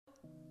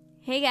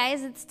Hey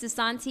guys, it's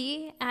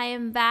Desanti. I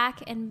am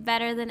back and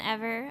better than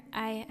ever.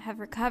 I have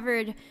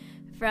recovered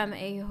from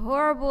a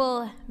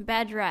horrible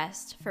bed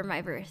rest for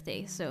my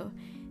birthday. So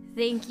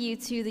thank you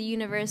to the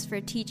universe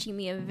for teaching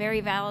me a very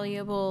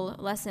valuable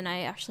lesson.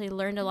 I actually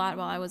learned a lot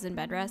while I was in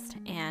bed rest,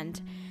 and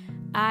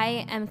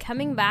I am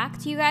coming back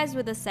to you guys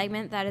with a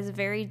segment that is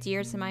very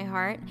dear to my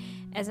heart,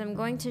 as I'm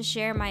going to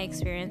share my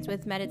experience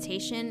with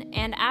meditation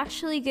and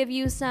actually give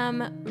you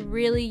some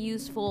really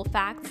useful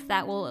facts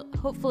that will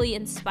hopefully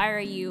inspire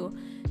you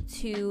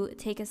to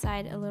take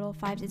aside a little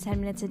 5 to 10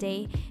 minutes a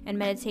day and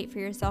meditate for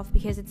yourself,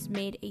 because it's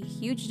made a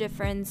huge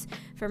difference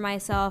for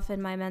myself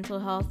and my mental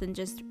health and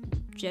just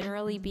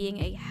generally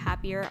being a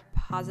happier,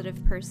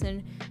 positive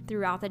person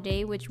throughout the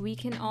day, which we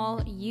can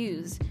all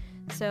use.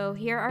 So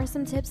here are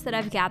some tips that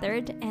I've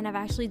gathered, and I've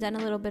actually done a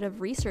little bit of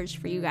research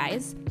for you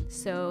guys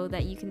so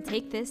that you can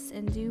take this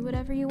and do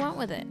whatever you want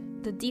with it.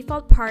 The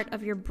default part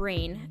of your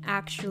brain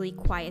actually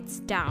quiets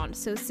down.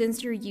 So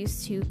since you're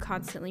used to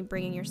constantly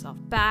bringing yourself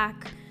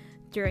back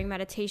during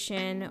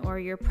meditation, or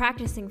you're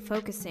practicing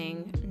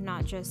focusing,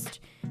 not just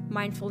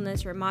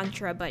mindfulness or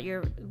mantra, but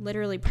you're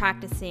literally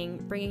practicing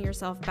bringing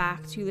yourself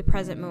back to the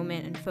present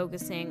moment and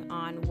focusing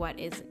on what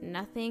is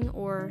nothing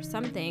or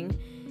something,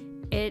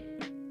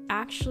 it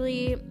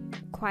actually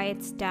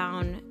quiets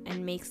down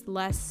and makes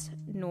less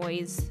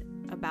noise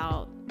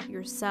about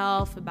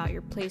yourself, about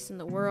your place in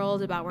the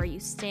world, about where you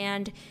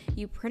stand.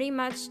 You pretty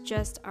much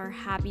just are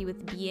happy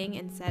with being,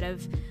 instead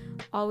of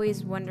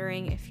always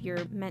wondering if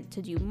you're meant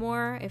to do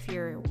more, if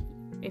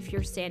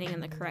you're standing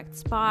in the correct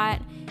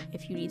spot,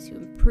 if you need to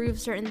improve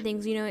certain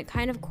things. You know, it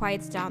kind of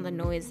quiets down the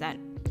noise that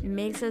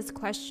makes us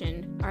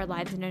question our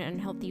lives in an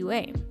unhealthy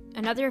way.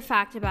 Another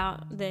fact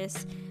about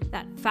this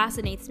that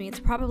fascinates me,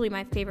 it's probably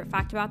my favorite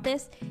fact about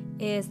this,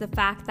 is the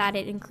fact that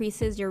it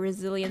increases your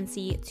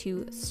resiliency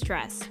to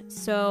stress.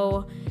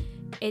 So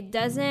it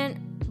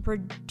doesn't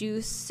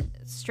reduce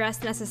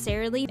stress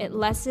necessarily. It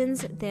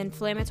lessens the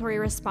inflammatory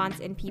response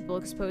in people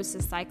exposed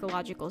to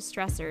psychological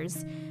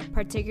stressors,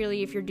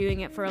 particularly if you're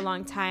doing it for a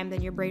long time.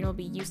 Then your brain will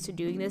be used to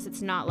doing this.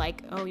 It's not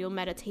like, oh, you'll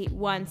meditate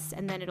once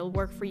and then it'll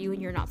work for you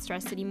and you're not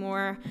stressed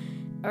anymore,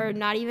 or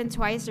not even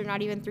twice or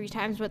not even 3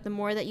 times. But the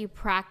more that you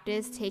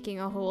practice taking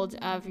a hold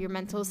of your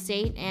mental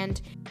state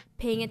and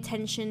paying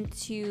attention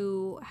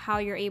to how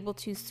you're able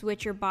to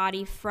switch your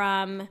body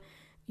from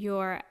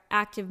your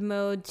active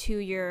mode to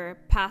your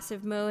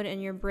passive mode,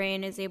 and your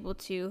brain is able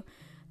to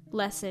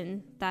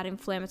lessen that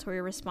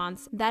inflammatory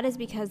response. That is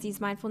because these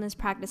mindfulness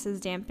practices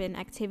dampen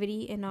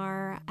activity in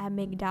our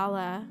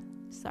amygdala,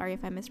 sorry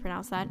if I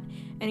mispronounced that,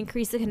 and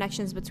increase the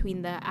connections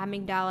between the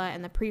amygdala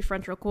and the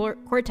prefrontal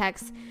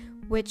cortex,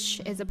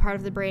 which is a part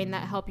of the brain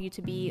that help you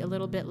to be a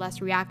little bit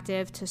less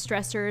reactive to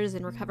stressors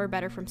and recover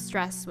better from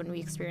stress when we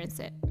experience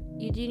it.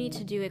 You do need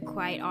to do it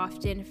quite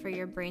often for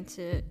your brain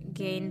to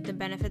gain the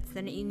benefits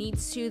that it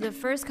needs to. The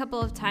first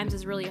couple of times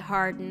is really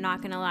hard,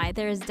 not gonna lie.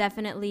 There is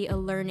definitely a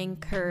learning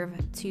curve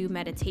to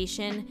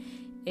meditation.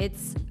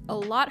 It's a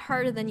lot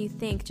harder than you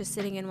think just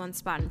sitting in one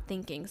spot and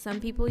thinking. Some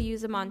people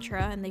use a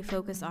mantra and they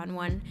focus on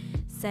one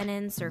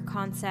sentence or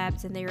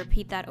concept and they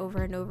repeat that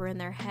over and over in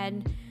their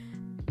head.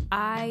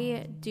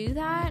 I do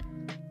that.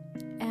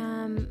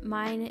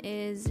 Mine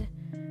is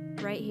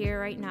right here,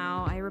 right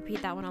now. I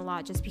repeat that one a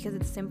lot just because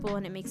it's simple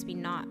and it makes me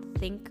not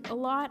think a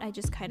lot. I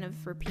just kind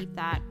of repeat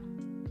that.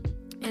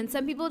 And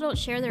some people don't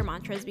share their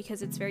mantras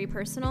because it's very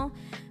personal,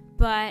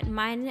 but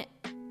mine,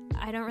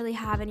 I don't really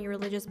have any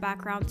religious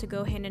background to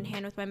go hand in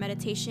hand with my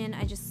meditation.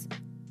 I just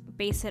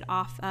base it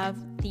off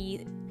of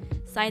the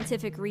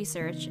scientific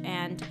research,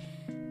 and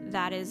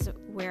that is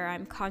where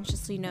I'm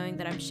consciously knowing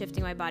that I'm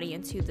shifting my body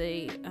into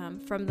the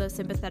from the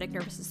sympathetic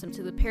nervous system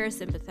to the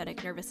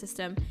parasympathetic nervous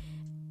system,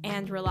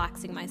 and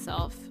relaxing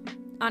myself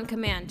on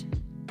command,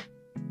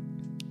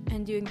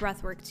 and doing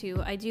breath work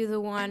too. I do the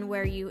one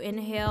where you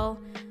inhale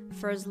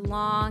for as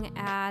long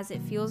as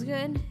it feels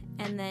good,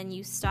 and then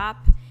you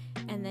stop,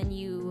 and then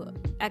you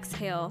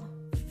exhale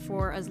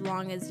for as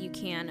long as you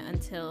can,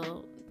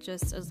 until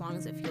just as long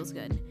as it feels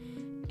good.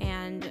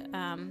 And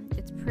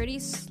it's pretty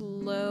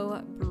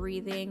slow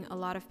breathing. A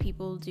lot of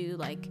people do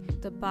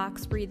like the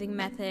box breathing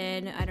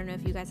method. I don't know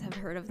if you guys have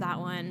heard of that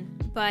one,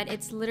 but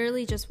it's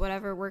literally just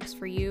whatever works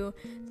for you.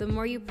 The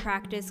more you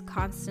practice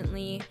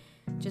constantly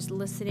just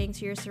listening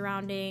to your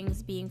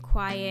surroundings, being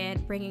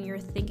quiet, bringing your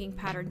thinking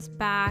patterns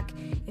back.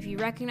 If you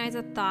recognize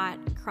a thought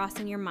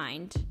crossing your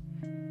mind,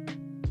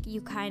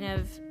 you kind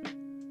of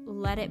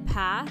let it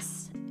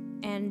pass.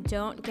 And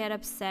don't get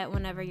upset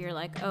whenever you're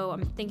like, oh,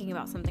 I'm thinking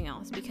about something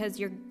else, because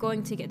you're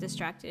going to get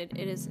distracted.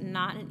 It is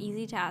not an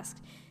easy task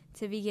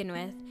to begin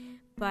with,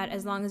 but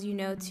as long as you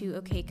know to,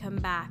 okay, come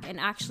back. And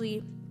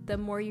actually, the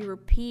more you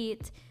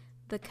repeat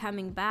the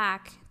coming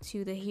back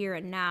to the here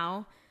and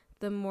now,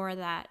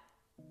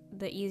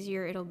 the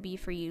easier it'll be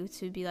for you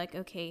to be like,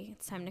 okay,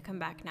 it's time to come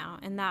back now.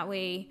 And that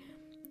way,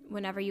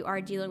 whenever you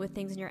are dealing with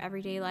things in your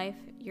everyday life,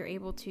 you're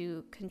able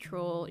to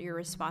control your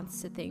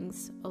response to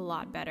things a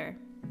lot better.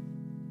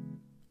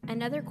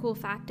 Another cool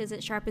fact is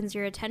it sharpens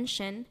your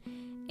attention,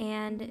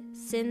 and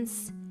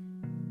since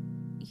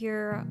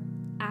you're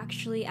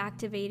actually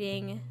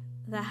activating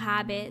the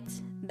habit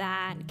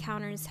that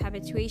counters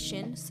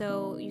habituation.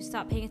 So you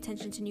stop paying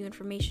attention to new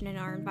information in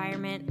our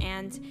environment,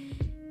 and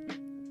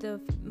the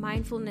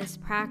mindfulness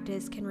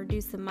practice can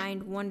reduce the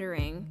mind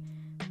wandering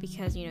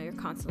because, you're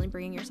constantly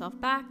bringing yourself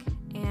back,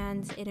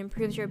 and it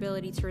improves your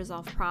ability to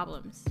resolve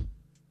problems.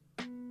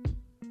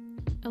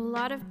 A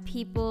lot of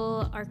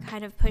people are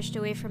kind of pushed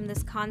away from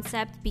this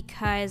concept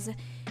because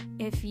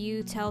if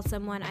you tell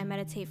someone I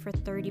meditate for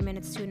 30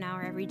 minutes to an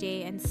hour every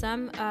day, and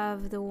some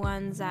of the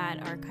ones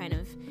that are kind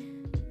of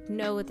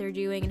know what they're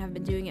doing and have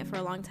been doing it for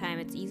a long time,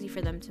 it's easy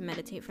for them to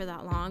meditate for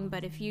that long.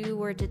 But if you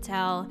were to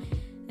tell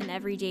an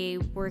everyday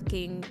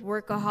working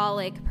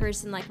workaholic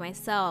person like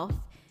myself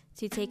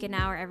to take an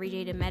hour every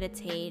day to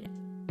meditate,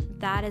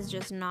 that is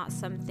just not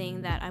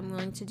something that I'm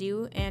willing to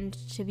do. And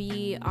to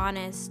be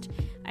honest,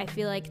 I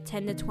feel like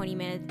 10 to 20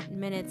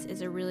 minutes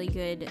is a really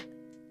good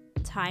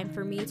time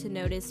for me to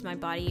notice my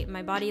body.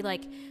 My body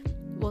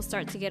will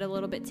start to get a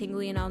little bit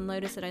tingly, and I'll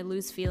notice that I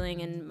lose feeling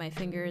in my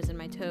fingers and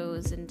my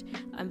toes, and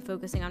I'm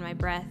focusing on my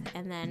breath,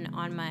 and then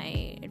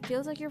it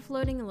feels like you're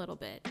floating a little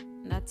bit.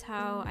 That's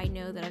how I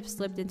know that I've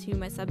slipped into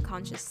my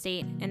subconscious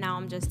state, and now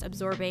I'm just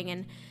absorbing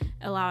and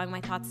allowing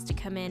my thoughts to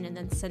come in and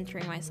then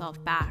centering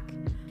myself back.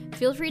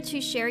 Feel free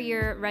to share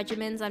your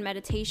regimens on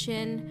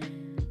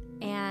meditation.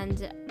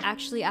 And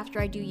actually,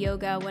 after I do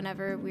yoga,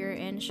 whenever we're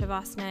in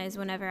Shavasana is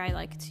whenever I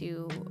like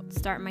to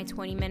start my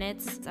 20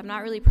 minutes. I'm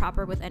not really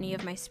proper with any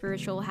of my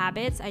spiritual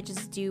habits. I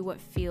just do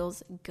what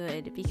feels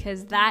good,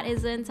 because that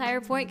is the entire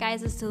point,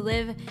 guys, is to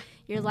live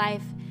your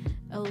life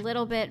a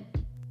little bit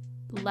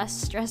less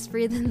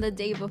stress-free than the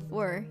day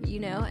before,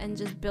 and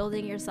just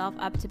building yourself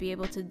up to be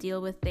able to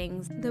deal with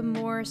things. The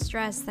more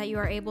stress that you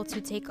are able to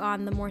take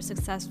on, the more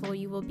successful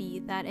you will be.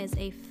 That is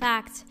a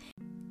fact.